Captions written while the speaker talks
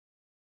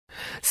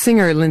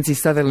Singer Lindsay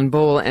Sutherland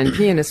Boal and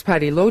pianist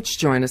Patti Loach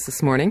join us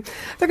this morning.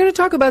 They're going to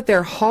talk about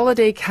their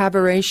Holiday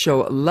Cabaret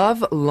show,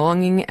 Love,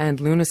 Longing and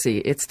Lunacy.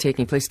 It's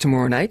taking place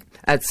tomorrow night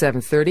at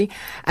 7:30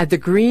 at the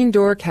Green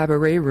Door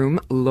Cabaret Room,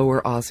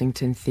 Lower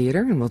Ossington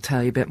Theatre, and we'll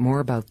tell you a bit more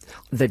about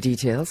the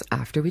details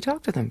after we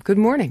talk to them. Good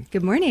morning.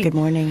 Good morning. Good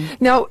morning.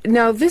 Now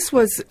this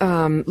was,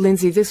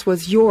 Lindsay, this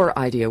was your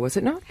idea, was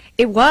it not?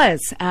 It was.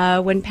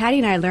 When Patti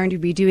and I learned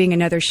we'd be doing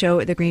another show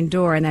at the Green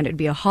Door and that it'd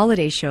be a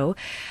holiday show,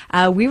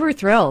 we were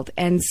thrilled.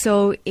 And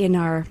so in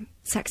our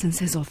Sex and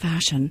Sizzle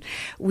fashion,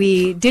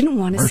 we didn't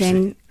want to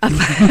sing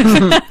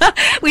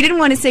we didn't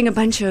want to sing a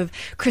bunch of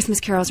Christmas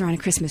carols around a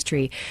Christmas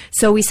tree.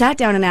 So we sat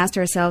down and asked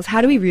ourselves,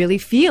 how do we really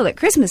feel at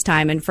Christmas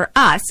time? And for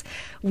us,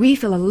 we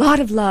feel a lot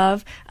of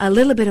love, a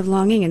little bit of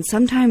longing, and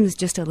sometimes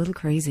just a little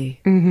crazy.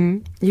 Mm-hmm.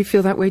 You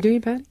feel that way, do you,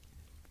 Pat?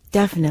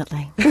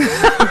 Definitely.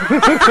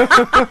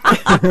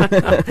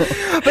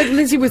 But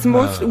Lindsay, was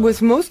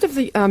most of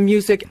the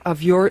music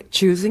of your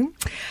choosing?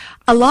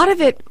 A lot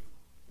of it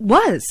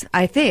was,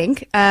 I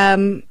think.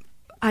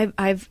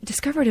 I've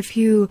discovered a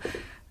few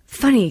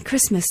funny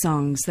Christmas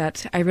songs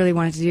that I really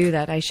wanted to do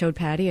that I showed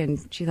Patti, and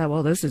she thought,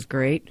 well, this is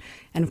great.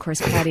 And of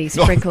course, Patti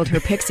sprinkled her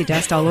pixie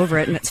dust all over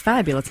it, and it's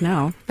fabulous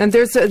now. And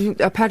there's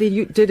Patti,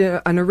 you did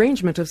an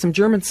arrangement of some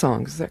German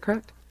songs, is that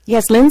correct?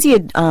 Yes, Lindsay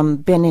had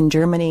been in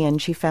Germany,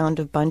 and she found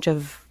a bunch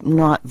of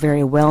not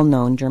very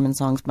well-known German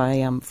songs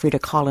by Frida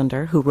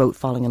Kahlo, who wrote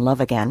Falling in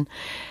Love Again.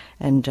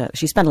 And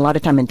she spent a lot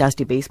of time in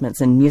dusty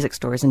basements and music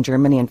stores in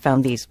Germany and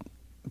found these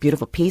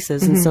beautiful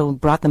pieces, and so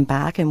brought them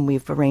back, and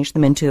we've arranged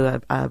them into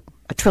a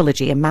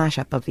trilogy, a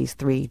mashup of these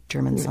 3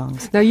 German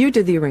songs. Now, you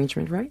did the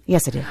arrangement, right?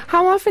 Yes, I did.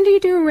 How often do you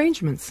do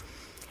arrangements?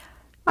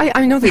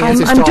 I know the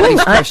answers to all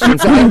these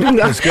questions. I'm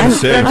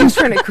just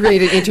trying to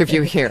create an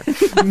interview here.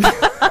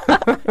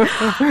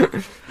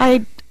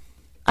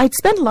 I'd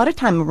spend a lot of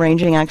time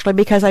arranging, actually,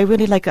 because I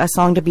really like a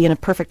song to be in a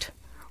perfect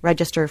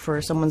register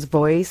for someone's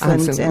voice,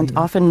 and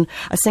often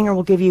a singer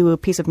will give you a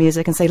piece of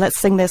music and say, let's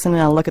sing this, and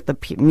then I'll look at the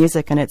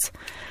music and it's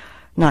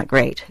not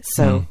great.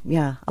 So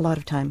yeah, a lot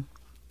of time.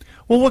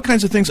 Well, what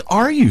kinds of things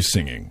are you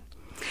singing?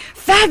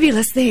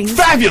 Fabulous things.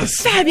 Fabulous.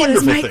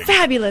 Fabulous, Mike.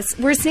 Fabulous.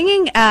 We're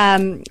singing,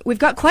 we've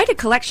got quite a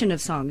collection of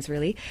songs,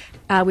 really.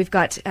 We've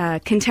got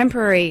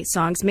contemporary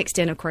songs mixed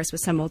in, of course,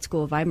 with some old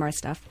school Weimar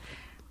stuff.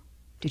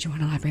 Did you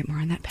want to elaborate more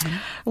on that, Patti?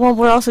 Well,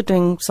 we're also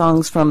doing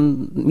songs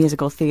from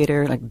musical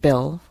theater, like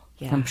Bill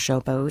from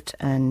Showboat,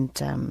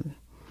 and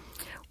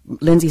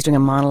Lindsay's doing a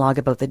monologue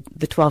about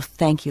the 12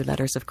 thank you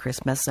letters of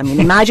Christmas. I mean,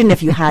 imagine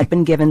if you had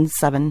been given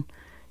 7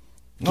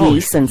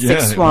 geese and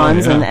 6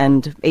 swans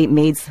and 8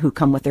 maids who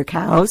come with their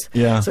cows.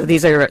 Yeah. So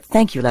these are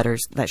thank you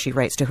letters that she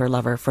writes to her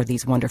lover for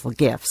these wonderful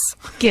gifts.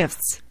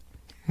 Gifts.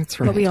 That's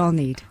right. What we all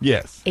need.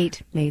 Yes.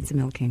 8 maids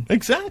milking.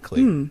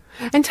 Exactly.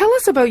 And tell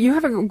us about, you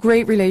have a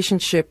great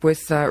relationship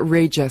with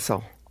Ray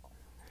Jessel.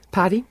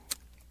 Patti?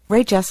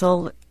 Ray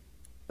Jessel,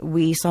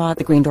 we saw at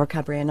the Green Door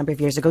Cabaret a number of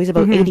years ago. He's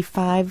about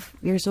 85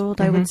 years old,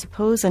 I would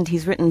suppose, and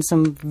he's written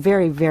some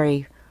very,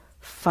 very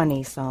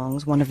funny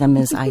songs. One of them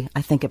is I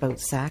Think About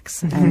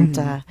Sex.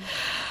 And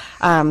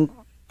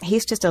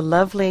he's just a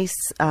lovely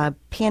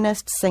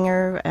pianist,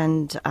 singer,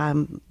 and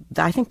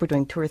I think we're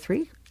doing 2 or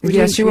 3.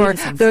 Yes, you are.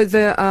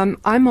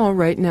 I'm All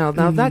Right Now.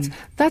 Now,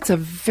 that's a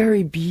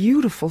very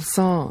beautiful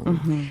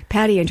song.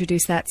 Patti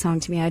introduced that song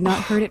to me. I had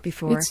not heard it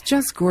before. It's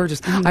just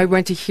gorgeous. I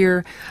went to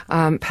hear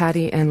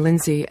Patti and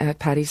Lindsay at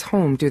Patti's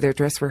home do their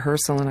dress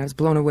rehearsal, and I was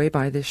blown away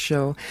by this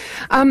show.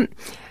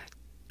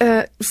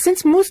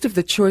 Since most of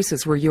the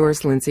choices were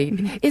yours,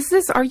 Lindsay,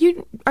 are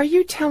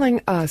you telling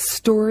a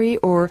story,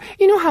 or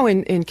you know how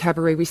in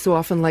cabaret we so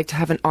often like to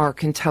have an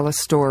arc and tell a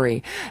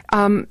story?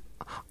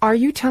 Are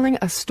you telling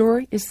a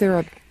story? Is there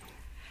a...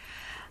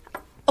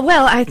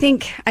 Well, I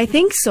think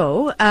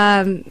so.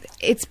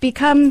 It's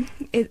become,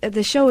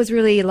 the show is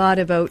really a lot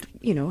about,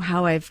 you know,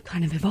 how I've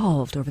kind of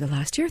evolved over the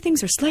last year.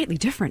 Things are slightly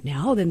different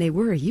now than they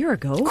were a year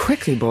ago.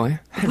 Quickly, boy.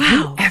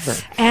 Wow. Ever.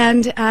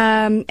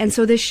 And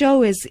so this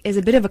show is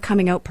a bit of a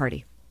coming out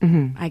party,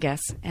 I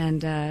guess.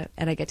 And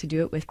I get to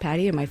do it with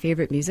Patti and my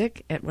favorite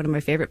music at one of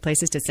my favorite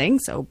places to sing.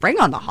 So bring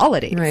on the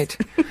holidays. Right.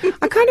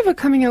 A kind of a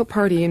coming out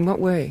party in what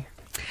way?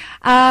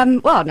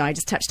 Well, no, I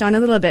just touched on a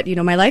little bit. You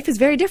know, my life is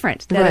very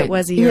different than it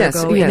was a year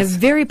ago in a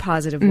very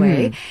positive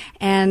way.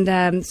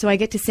 And so I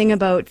get to sing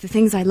about the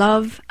things I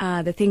love,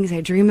 the things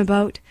I dream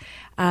about,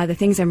 the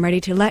things I'm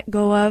ready to let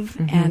go of,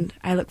 and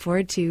I look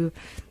forward to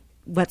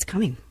what's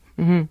coming.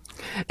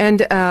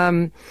 And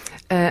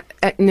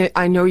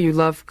I know you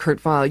love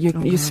Kurt Weill.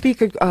 You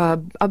speak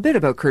a bit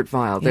about Kurt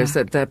Weill. There's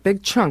that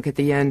big chunk at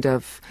the end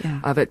of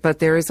it, but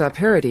there is a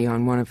parody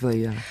on one of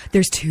the...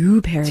 There's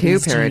 2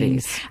 parodies. 2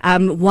 parodies.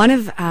 One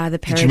of the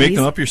parodies... Did you make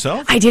them up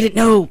yourself? I didn't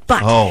know,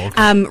 but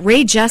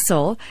Ray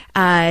Jessel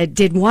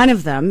did one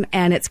of them,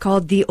 and it's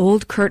called The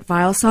Old Kurt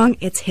Weill Song.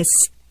 It's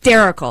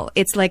hysterical.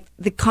 It's like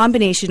the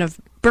combination of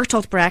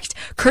Bertolt Brecht,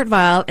 Kurt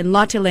Weill, and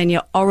Lotte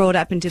Lenya all rolled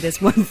up into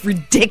this one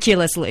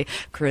ridiculously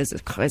crazy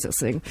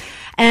thing.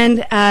 And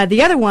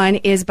the other one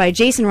is by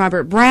Jason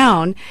Robert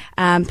Brown,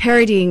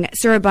 parodying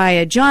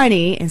Surabaya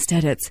Johnny.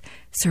 Instead, it's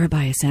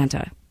Surabaya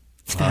Santa.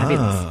 It's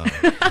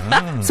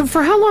fabulous. So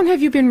for how long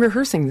have you been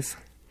rehearsing this?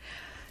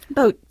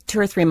 About 2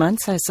 or 3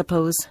 months, I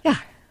suppose. Yeah.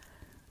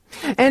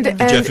 Did you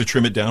have to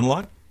trim it down a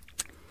lot?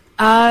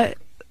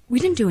 We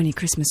didn't do any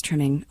Christmas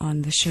trimming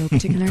on the show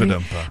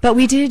particularly, but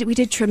we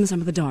did trim some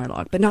of the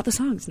dialogue, but not the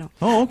songs, no.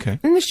 Oh, okay.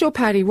 In the show,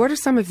 Patti, what are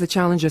some of the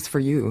challenges for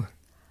you?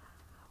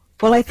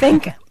 Well, I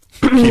think time.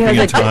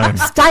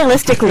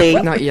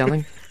 stylistically, Not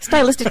yelling.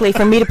 stylistically,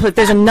 for me to put,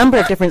 there's a number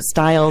of different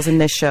styles in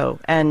this show,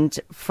 and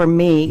for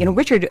me,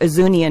 Richard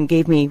Azunian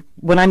gave me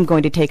what I'm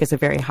going to take as a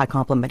very high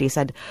compliment. He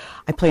said,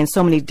 "I play in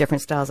so many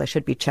different styles, I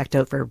should be checked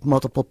out for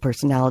multiple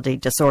personality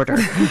disorder."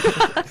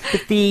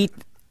 But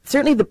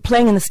certainly the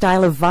playing in the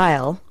style of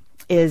Weill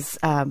is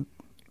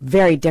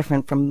very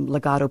different from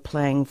legato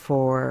playing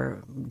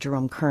for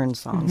Jerome Kern's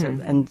songs.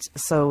 And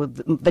so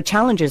the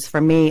challenges for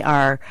me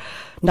are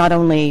not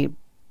only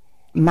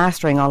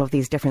mastering all of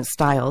these different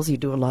styles, you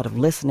do a lot of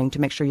listening to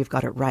make sure you've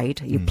got it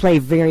right, you play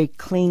very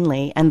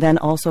cleanly, and then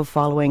also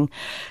following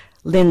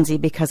Lindsay,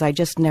 because I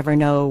just never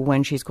know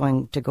when she's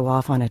going to go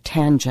off on a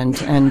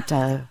tangent and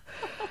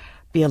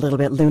be a little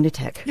bit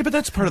lunatic. Yeah, but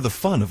that's part of the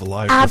fun of a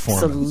live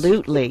performance.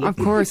 Absolutely. Of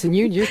course, and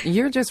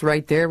you're just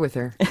right there with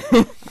her.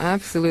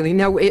 Absolutely.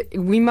 Now,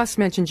 we must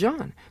mention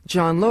John.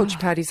 John Loach,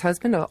 Patti's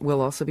husband,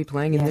 will also be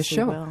playing in this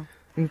show. Will.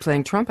 And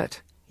playing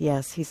trumpet.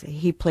 Yes,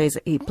 he plays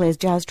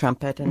jazz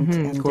trumpet,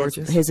 and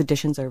gorgeous. his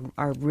additions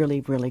are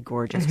really, really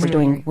gorgeous.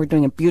 We're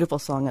doing a beautiful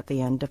song at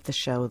the end of the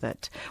show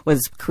that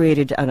was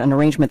created, an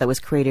arrangement that was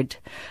created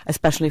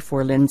especially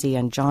for Lindsay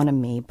and John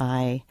and me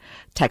by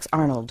Tex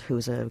Arnold,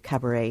 who's a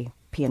cabaret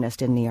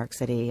pianist in New York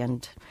City,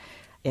 and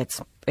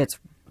it's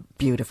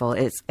beautiful.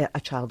 It's A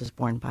Child is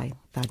Born by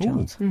Thad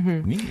Jones.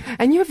 Neat.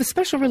 And you have a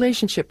special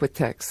relationship with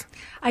Tex.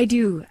 I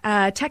do.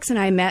 Tex and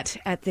I met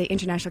at the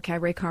International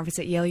Cabaret Conference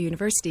at Yale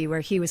University,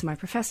 where he was my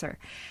professor.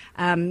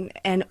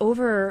 And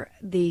over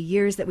the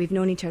years that we've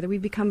known each other,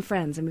 we've become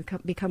friends and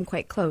we've become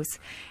quite close.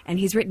 And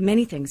he's written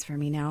many things for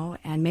me now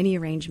and many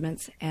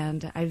arrangements,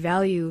 and I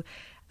value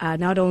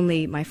not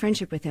only my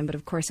friendship with him, but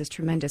of course his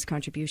tremendous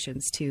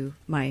contributions to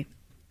my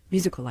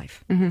musical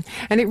life.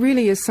 And it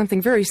really is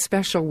something very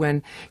special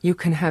when you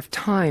can have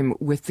time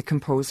with the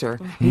composer.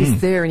 He's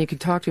there and you can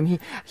talk to him.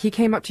 He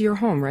came up to your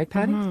home, right,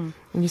 Patti? And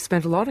you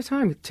spent a lot of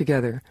time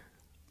together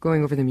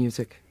going over the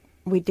music.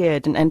 We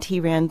did, and he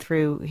ran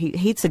through,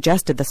 he'd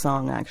suggested the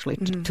song, actually,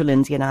 to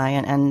Lindsay and I,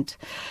 and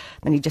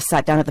then he just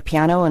sat down at the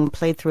piano and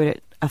played through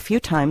it a few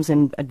times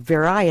in a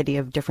variety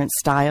of different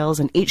styles,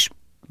 and each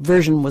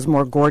version was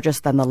more gorgeous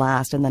than the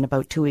last. And then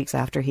about 2 weeks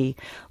after he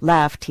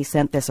left, he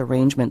sent this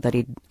arrangement that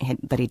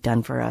he'd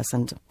done for us,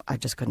 and I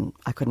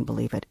couldn't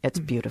believe it. It's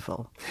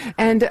beautiful.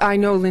 And I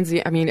know,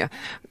 Lindsay, I mean,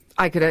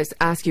 I could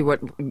ask you what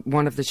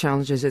one of the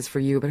challenges is for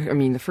you, but I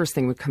mean, the first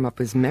thing would come up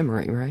is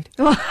memory, right?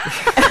 I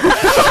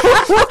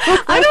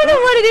don't know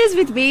what it is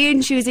with me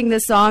and choosing the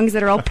songs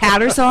that are all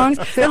patter songs.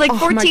 They're like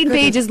 14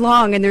 pages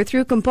long and they're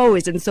through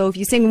composed, and so if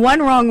you sing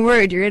one wrong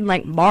word, you're in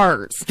like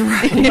Mars,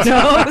 right?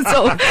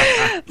 So,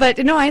 but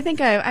no, I think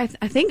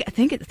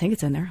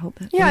it's in there.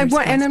 Hope it. Yeah,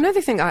 and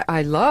another thing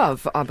I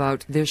love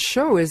about this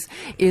show is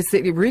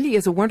that it really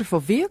is a wonderful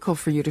vehicle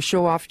for you to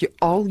show off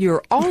all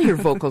your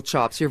vocal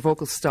chops, your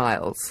vocal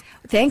styles.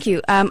 Thank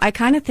you. I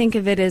kind of think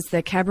of it as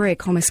the cabaret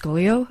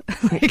comiscolio.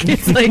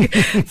 It's like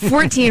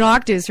 14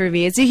 octaves for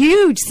me. It's a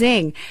huge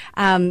thing,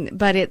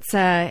 but it's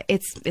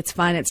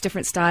fun. It's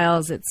different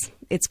styles.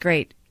 It's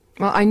great.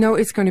 Well, I know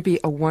it's going to be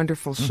a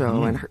wonderful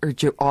show, and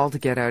urge you all to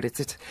get out.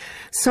 It's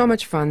so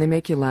much fun. They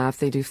make you laugh.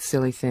 They do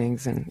silly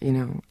things, and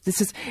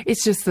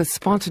it's just the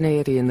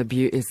spontaneity and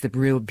is the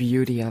real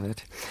beauty of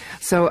it.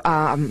 So,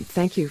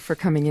 thank you for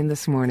coming in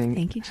this morning.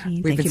 Thank you,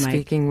 Jean. We've Thank been you, Mike.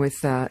 speaking with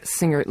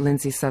singer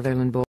Lindsay Sutherland Boal.